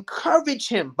and encourage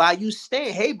him by you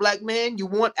saying, hey, black man, you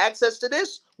want access to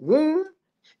this womb?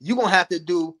 You're going to have to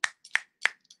do,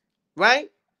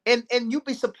 right? And you'd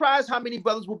be surprised how many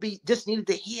brothers will be just needed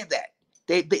to hear that.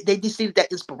 They just needed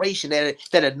that inspiration,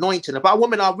 that anointing. If our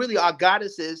women are really our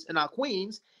goddesses and our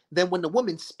queens, then when the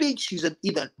woman speaks, she's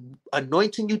either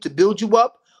anointing you to build you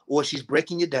up, or she's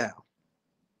breaking you down.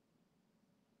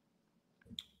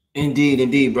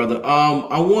 Indeed, brother.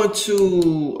 I want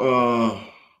to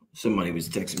somebody was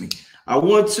texting me. I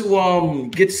want to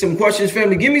get some questions,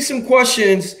 family. Give me some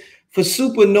questions for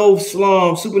Supernova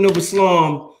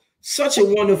Slum. Such a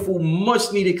wonderful,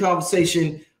 much needed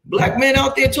conversation. Black men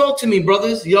out there, talk to me,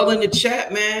 brothers. Y'all in the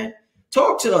chat, man.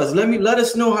 Talk to us. Let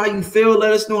us know how you feel.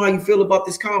 Let us know how you feel about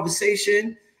this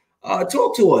conversation.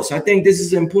 Talk to us. I think this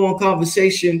is an important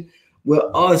conversation with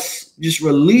us just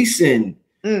releasing,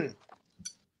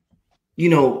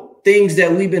 things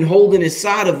that we've been holding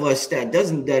inside of us that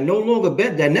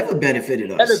never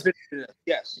benefited us.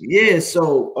 Yes. Yeah.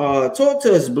 So talk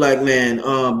to us, black man.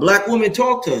 Black women,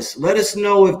 talk to us. Let us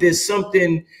know if there's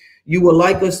something you would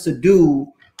like us to do,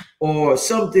 or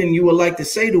something you would like to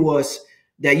say to us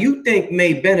that you think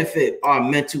may benefit our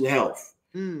mental health.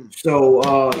 So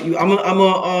I'm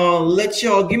gonna let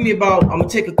y'all give me I'm gonna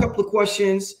take a couple of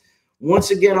questions.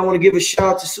 Once again, I want to give a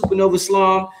shout out to Supernova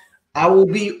Slum. I will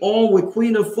be on with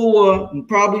Queen of Four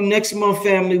probably next month,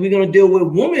 family. We're gonna deal with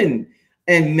women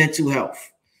and mental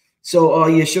health. So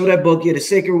show that book, The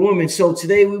Sacred Woman. So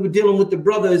today we were dealing with the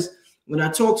brothers. When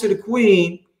I talk to the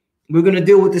Queen, we're gonna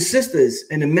deal with the sisters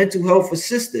and the mental health for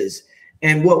sisters,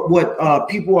 and what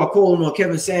people are calling, or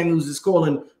Kevin Samuels is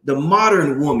calling, the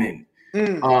modern woman.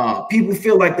 People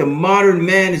feel like the modern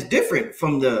man is different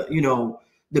from the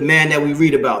man that we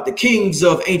read about, the kings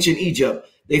of ancient Egypt.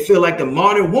 They feel like the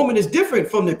modern woman is different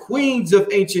from the queens of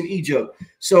ancient Egypt.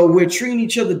 So we're treating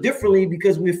each other differently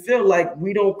because we feel like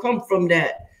we don't come from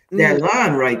that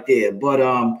line right there. But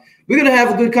we're gonna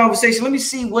have a good conversation. Let me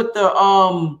see what the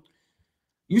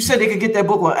You said they could get that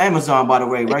book on Amazon, by the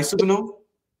way, right, Supernova?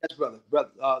 Yes, brother.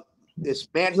 It's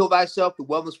Man Heal Thyself, The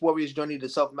Wellness Warrior's Journey to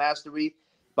Self-Mastery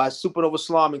by Supernova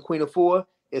Islam and Queen of Four.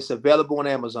 It's available on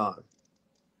Amazon.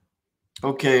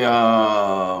 Okay,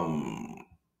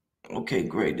 okay,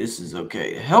 great. This is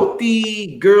okay.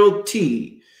 Healthy Girl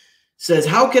T says,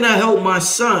 how can I help my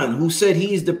son who said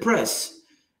he's depressed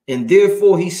and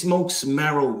therefore he smokes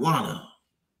marijuana?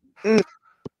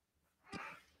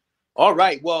 All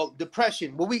right. Well,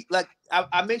 depression. Well,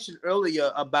 I mentioned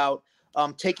earlier about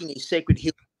taking a sacred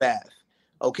healing bath.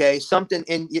 Okay, something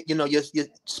in your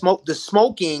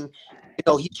smoking.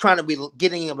 He's trying to be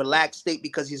getting in a relaxed state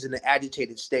because he's in an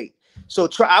agitated state. So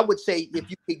I would say if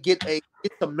you could get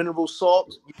some mineral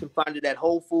salt, you can find it at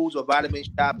Whole Foods or Vitamin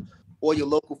Shop or your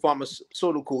local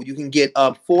pharmaceutical. You can get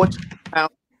 4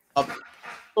 pounds of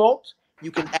salt. You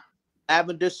can add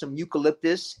lavender, some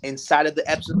eucalyptus inside of the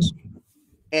Epsom salt,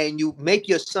 and you make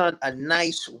your son a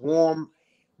nice warm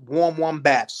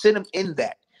bath. Sit him in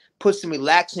that. Put some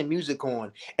relaxing music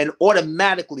on, and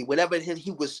automatically, whatever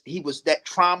he was that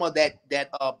trauma, that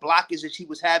blockage that he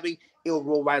was having, it'll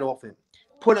roll right off him.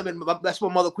 Put him in. That's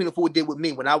what Mother Queen of Four did with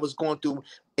me when I was going through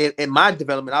in my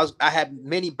development. I had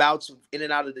many bouts of in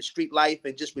and out of the street life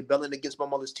and just rebelling against my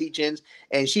mother's teachings,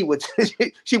 and she would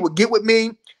she would get with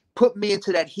me, put me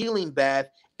into that healing bath,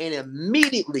 and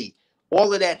immediately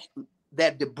all of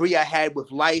that debris I had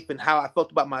with life and how I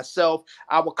felt about myself,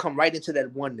 I would come right into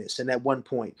that oneness and that one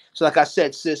point. So like I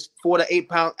said, sis, 4 to 8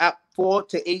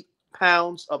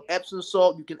 pounds of Epsom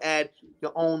salt. You can add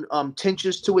your own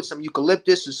tinctures to it. Some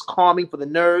eucalyptus is calming for the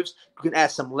nerves. You can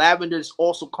add some lavender. It's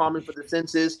also calming for the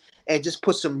senses. And just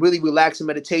put some really relaxing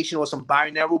meditation or some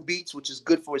binaural beats, which is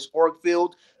good for his auric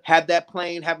field. Have that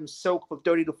playing, have him soak for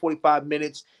 30 to 45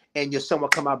 minutes, and your son will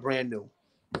come out brand new.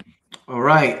 All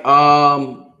right.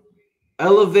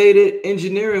 Elevated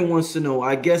Engineering wants to know,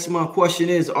 I guess my question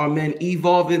is, are men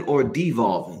evolving or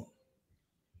devolving?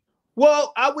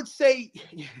 Well, I would say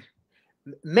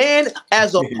man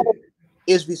as a whole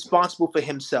is responsible for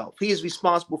himself. He is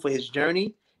responsible for his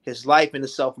journey, his life, and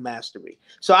his self-mastery.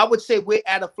 So I would say we're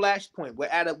at a flashpoint. We're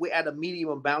at a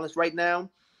medium balance right now.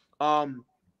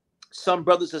 Some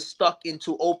brothers are stuck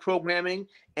into old programming,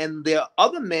 and there are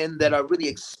other men that are really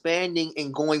expanding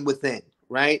and going within.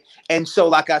 Right. And so,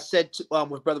 like I said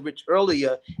with Brother Rich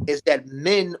earlier, is that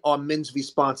men are men's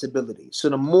responsibility. So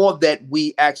the more that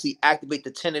we actually activate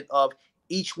the tenet of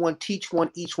each one teach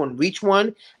one, each one reach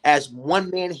one, as one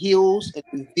man heals and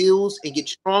reveals and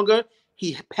gets stronger,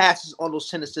 he passes on those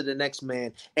tenets to the next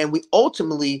man. And we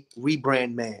ultimately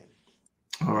rebrand man.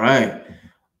 All right.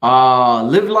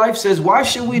 Live Life says, why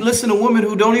should we listen to women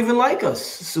who don't even like us,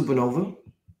 Supernova?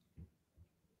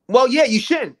 Well, yeah, you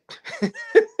shouldn't.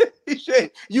 You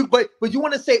should. But you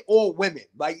want to say all women,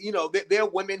 like, there are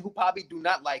women who probably do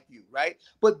not like you, right?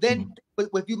 But then, but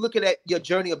if you look at your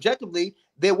journey objectively,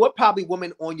 there were probably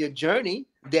women on your journey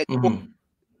that,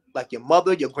 like your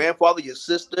mother, your grandfather, your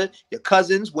sister, your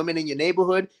cousins, women in your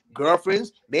neighborhood,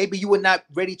 girlfriends. Maybe you were not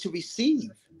ready to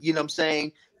receive, you know what I'm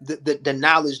saying, the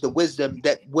knowledge, the wisdom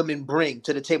that women bring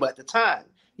to the table at the time,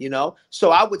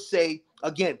 So I would say,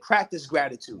 again, practice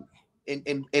gratitude.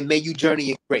 And may you journey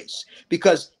in grace,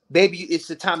 because maybe it's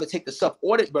the time to take the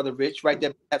self-audit, Brother Rich, right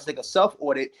there. Have to take a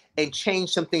self-audit and change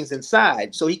some things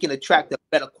inside so he can attract a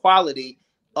better quality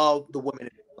of the woman.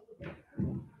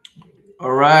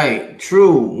 All right.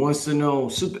 True wants to know,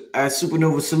 at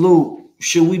Supernova Salute,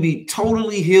 should we be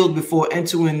totally healed before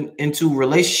entering into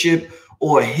relationship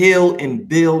or heal and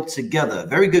build together?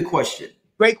 Very good question.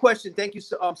 Great question. Thank you,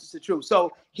 Sister True.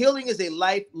 So healing is a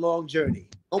lifelong journey.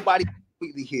 Nobody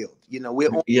completely healed. We're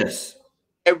on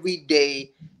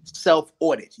everyday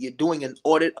self-audit. You're doing an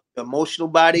audit of your emotional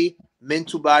body,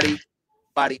 mental body,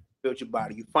 spiritual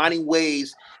body. You're finding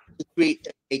ways to create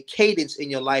a cadence in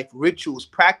your life, rituals,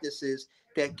 practices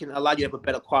that can allow you to have a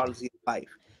better quality of life.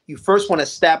 You first want to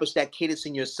establish that cadence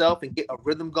in yourself and get a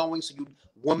rhythm going. So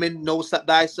woman knows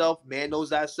thyself, man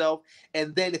knows thyself.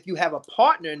 And then if you have a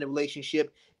partner in the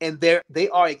relationship and they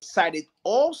are excited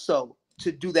also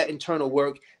to do that internal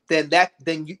work, then that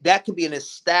can be an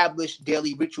established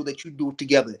daily ritual that you do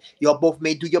together. Y'all both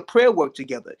may do your prayer work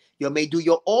together. You may do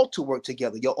your altar work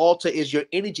together. Your altar is your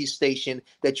energy station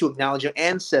that you acknowledge your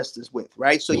ancestors with,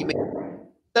 right? So you may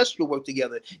ancestral work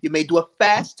together. You may do a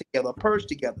fast together, a purge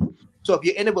together. So if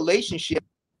you're in a relationship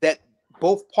that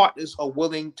both partners are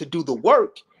willing to do the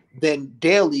work, then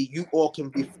daily you all can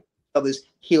be others'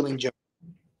 healing journey.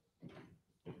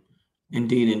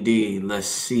 Indeed. Let's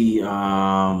see.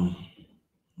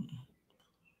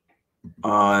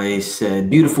 I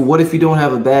said, beautiful. What if you don't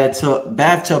have a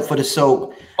bathtub for the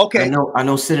soap? Okay. I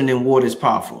know sitting in water is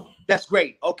powerful. That's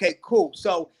great. Okay, cool.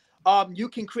 So you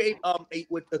can create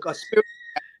with a spirit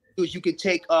is you can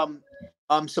take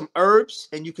some herbs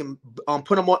and you can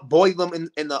put them on, boil them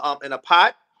in a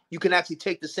pot. You can actually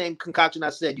take the same concoction I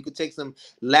said. You could take some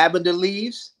lavender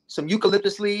leaves, some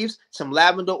eucalyptus leaves, some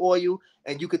lavender oil,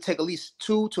 and you could take at least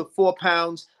 2 to 4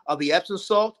 pounds of the Epsom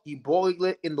salt. You boil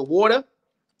it in the water,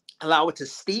 allow it to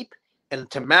steep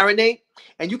and to marinate,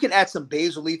 and you can add some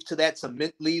basil leaves to that, some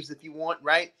mint leaves if you want,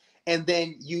 right? And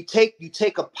then you take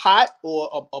a pot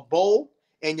or a bowl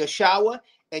in your shower,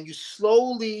 and you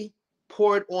slowly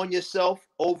pour it on yourself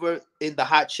over in the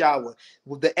hot shower.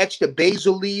 With the extra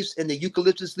basil leaves and the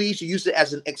eucalyptus leaves, you use it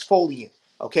as an exfoliant.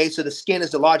 Okay, so the skin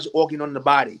is the largest organ on the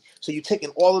body. So you're taking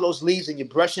all of those leaves and you're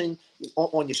brushing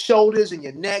on your shoulders and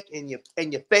your neck and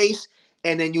your face,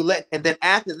 and then and then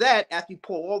after that, after you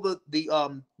pour all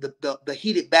the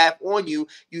heated bath on you,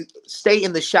 you stay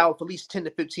in the shower for at least 10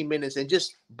 to 15 minutes and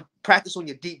just practice on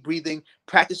your deep breathing,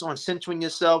 practice on centering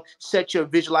yourself, set your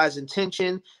visualized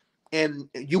intention, and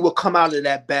you will come out of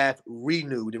that bath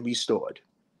renewed and restored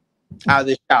out of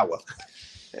the shower.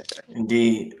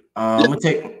 Indeed. I'm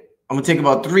gonna take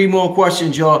about 3 more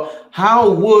questions, y'all.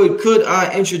 Could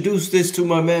I introduce this to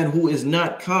my man who is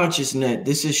not conscious net?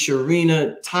 This is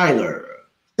Sharina Tyler.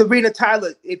 Serena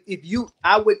Tyler,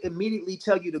 I would immediately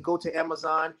tell you to go to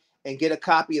Amazon and get a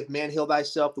copy of Man Heal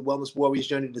Thyself, The Wellness Warrior's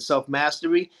Journey to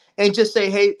Self-Mastery, and just say,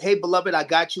 hey, beloved, I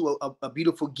got you a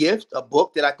beautiful gift, a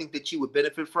book that I think that you would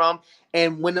benefit from.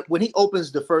 And when he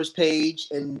opens the first page,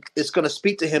 and it's going to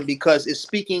speak to him because it's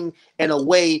speaking in a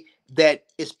way that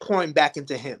is pouring back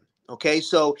into him. Okay,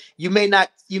 so he may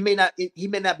not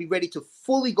be ready to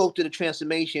fully go through the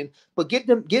transformation, but get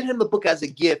him the book as a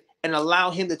gift and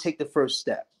allow him to take the first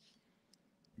step.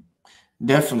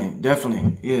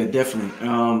 Definitely. Yeah, definitely.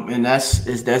 And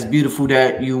that's beautiful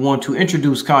that you want to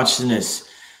introduce consciousness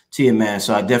to your man.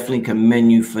 So I definitely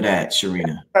commend you for that,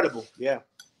 Sharina. Incredible. Yeah.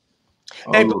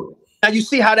 Hey, now you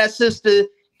see how that sister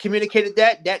communicated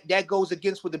that goes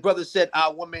against what the brother said.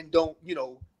 Our women don't,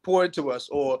 pour into us,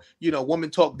 or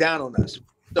women talk down on us.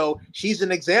 So she's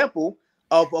an example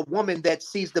of a woman that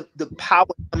sees the power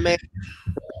of a man,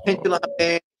 the potential of a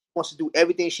man, wants to do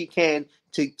everything she can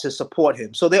to support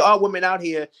him. So there are women out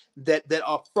here that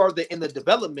are further in the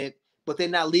development, but they're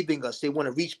not leaving us. They want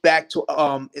to reach back to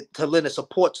lend a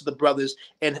support to the brothers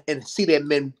and see their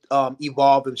men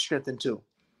evolve and strengthen too.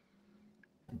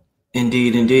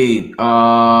 Indeed.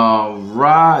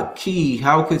 Rod Key,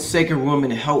 how could sacred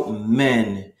women help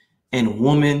men and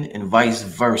women and vice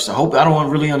versa? I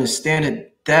don't really understand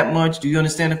it that much. Do you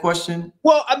understand the question?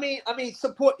 Well, I mean,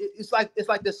 support. It's like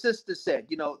the sister said.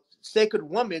 Sacred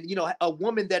woman. A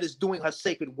woman that is doing her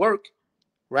sacred work,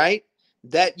 right?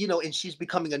 That and she's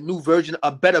becoming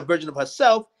a better version of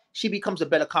herself. She becomes a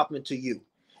better complement to you.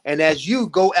 And as you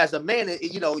go as a man,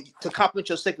 to complement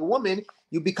your sacred woman,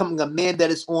 you're becoming a man that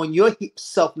is on your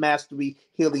self-mastery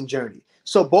healing journey.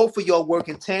 So both of y'all work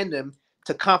in tandem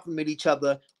to complement each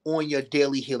other on your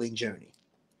daily healing journey.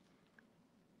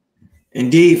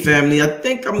 Indeed, family. I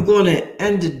think I'm going to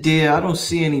end it there. I don't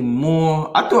see any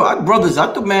more. Brothers,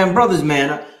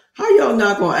 man. How y'all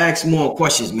not going to ask more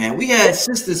questions, man? We had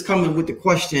sisters coming with the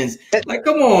questions. Like,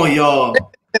 come on, y'all.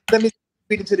 Let me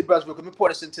speak into the brothers real quick. Let me pour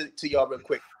this into y'all real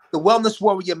quick. The Wellness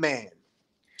Warrior Man.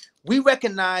 We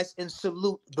recognize and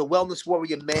salute the Wellness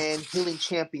Warrior Man, healing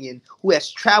champion, who has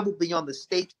traveled beyond the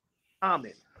state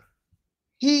common.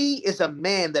 He is a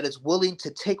man that is willing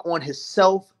to take on his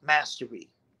self-mastery.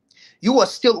 You are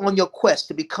still on your quest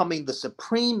to becoming the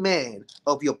supreme man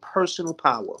of your personal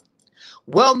power.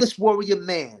 Wellness Warrior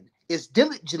Man is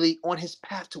diligently on his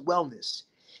path to wellness.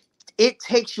 It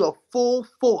takes your full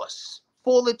force,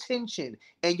 full attention,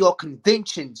 and your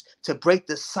convictions to break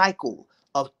the cycle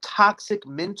of toxic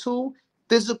mental,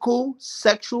 physical,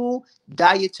 sexual,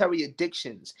 dietary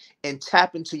addictions and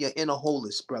tap into your inner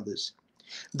wholeness, brothers.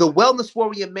 The Wellness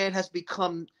Warrior Man has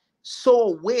become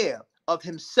so aware of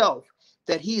himself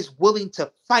that he is willing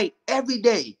to fight every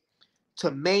day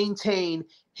to maintain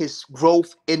his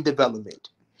growth and development.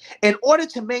 In order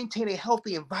to maintain a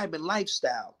healthy and vibrant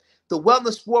lifestyle, the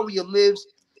Wellness Warrior lives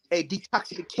a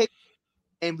detoxification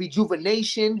and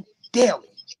rejuvenation daily.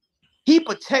 He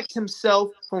protects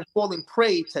himself from falling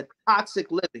prey to toxic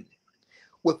living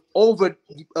with over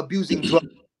abusing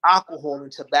drugs, alcohol,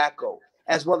 and tobacco,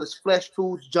 as well as flesh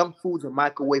foods, junk foods, and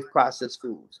microwave processed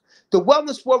foods. The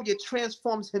Wellness Warrior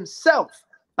transforms himself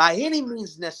by any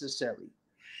means necessary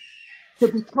to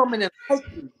become an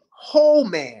enlightened whole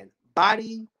man,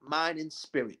 body, mind, and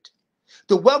spirit.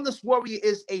 The Wellness Warrior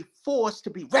is a force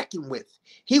to be reckoned with.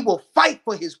 He will fight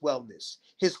for his wellness,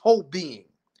 his whole being.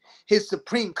 his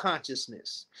supreme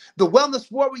consciousness. The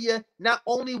wellness warrior not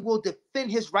only will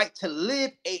defend his right to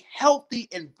live a healthy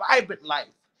and vibrant life,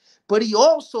 but he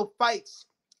also fights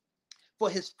for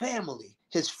his family,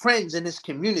 his friends, and his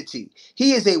community.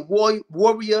 He is a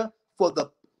warrior for the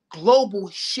global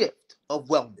shift of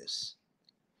wellness.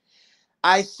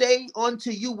 I say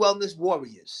unto you, wellness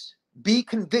warriors, be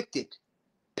convicted,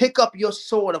 pick up your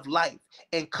sword of life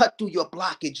and cut through your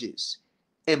blockages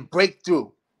and break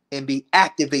through and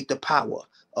activate the power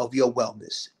of your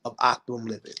wellness of optimum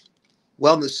living.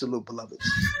 Wellness salute, beloveds.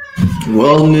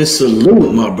 Wellness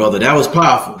salute, my brother. That was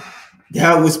powerful.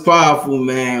 That was powerful,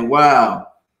 man. Wow.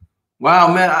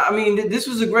 Wow, man. I mean, this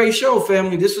was a great show,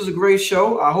 family. This was a great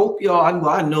show. I hope y'all,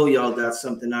 I know y'all got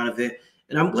something out of it.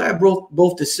 And I'm glad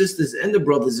both the sisters and the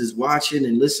brothers is watching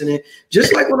and listening.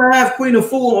 Just like when I have Queen of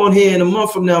Fool on here in a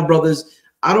month from now, brothers,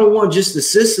 I don't want just the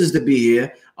sisters to be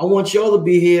here. I want y'all to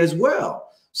be here as well,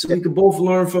 so we can both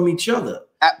learn from each other.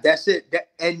 That's it.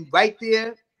 And right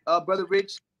there, Brother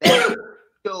Rich, that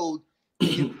showed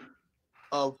you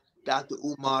of Dr.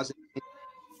 Umar's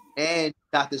and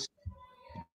Dr.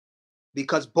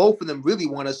 because both of them really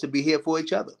want us to be here for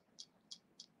each other.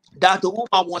 Dr.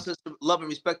 Umar wants us to love and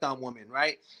respect our women,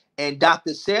 right? And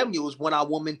Dr. Samuels want our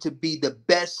women to be the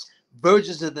best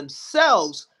versions of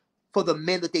themselves for the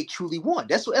men that they truly want.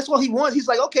 That's what he wants. He's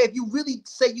like, okay, if you really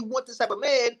say you want this type of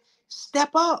man, step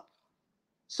up.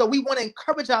 So we want to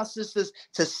encourage our sisters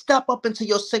to step up into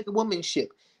your sacred womanship.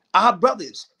 Our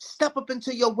brothers, step up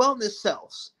into your wellness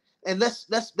selves. And let's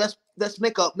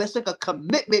make a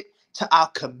commitment to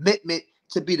our commitment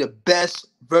to be the best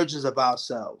versions of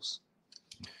ourselves.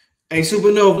 Hey,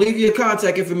 Supernova, leave your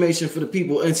contact information for the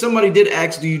people. And somebody did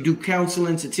ask, do you do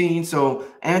counseling to teens? So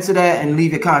answer that and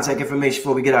leave your contact information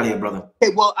before we get out of here, brother.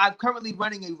 Okay, well, I'm currently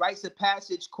running a rites of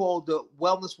passage called the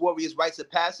Wellness Warriors Rites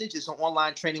of Passage. It's an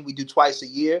online training we do twice a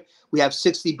year. We have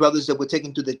 60 brothers that we're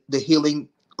taking through the healing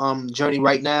journey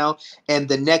right now. And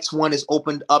the next one is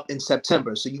opened up in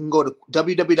September. So you can go to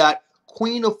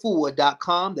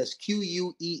www.queenafua.com. That's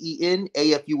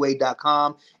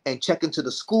QUEENAFUA.com and check into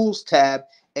the schools tab.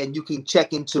 And you can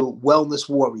check into Wellness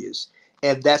Warriors,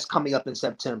 and that's coming up in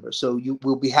September. So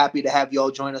we'll be happy to have y'all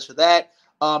join us for that.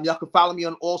 Y'all can follow me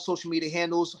on all social media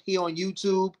handles here on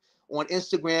YouTube, on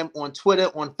Instagram, on Twitter,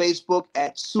 on Facebook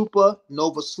at Supernova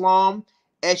Slom,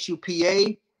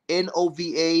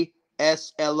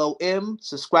 SUPANOVASLOM.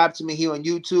 Subscribe to me here on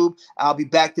YouTube. I'll be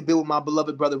back to be with my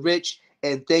beloved brother Rich.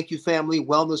 And thank you, family.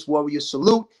 Wellness Warrior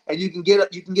salute. And you can get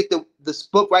this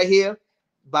book right here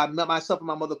by myself and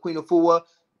my mother, Queen Afua.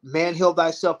 Man, Heal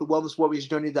Thyself, The Wellness Warrior's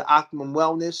Journey to Optimum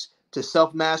Wellness, to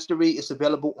Self-Mastery. It's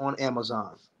available on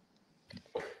Amazon.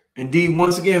 Indeed.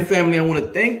 Once again, family, I want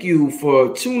to thank you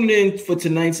for tuning in for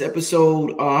tonight's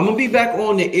episode. I'm going to be back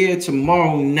on the air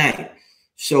tomorrow night.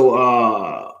 So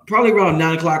probably around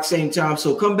 9 o'clock, same time.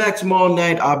 So come back tomorrow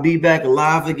night. I'll be back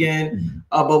live again.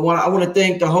 But I want to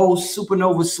thank the host,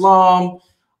 Supernova Slom.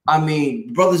 I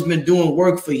mean, brother's been doing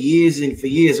work for years and for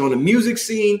years on the music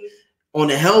scene, on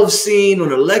the health scene, on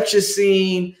the lecture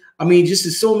scene. I mean, just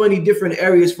in so many different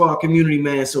areas for our community,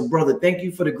 man. So, brother, thank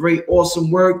you for the great,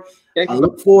 awesome work. I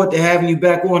look forward to having you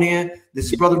back on here. This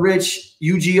is Brother Rich,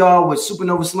 UGR with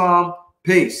Supernova Slom.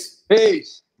 Peace.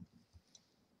 Peace.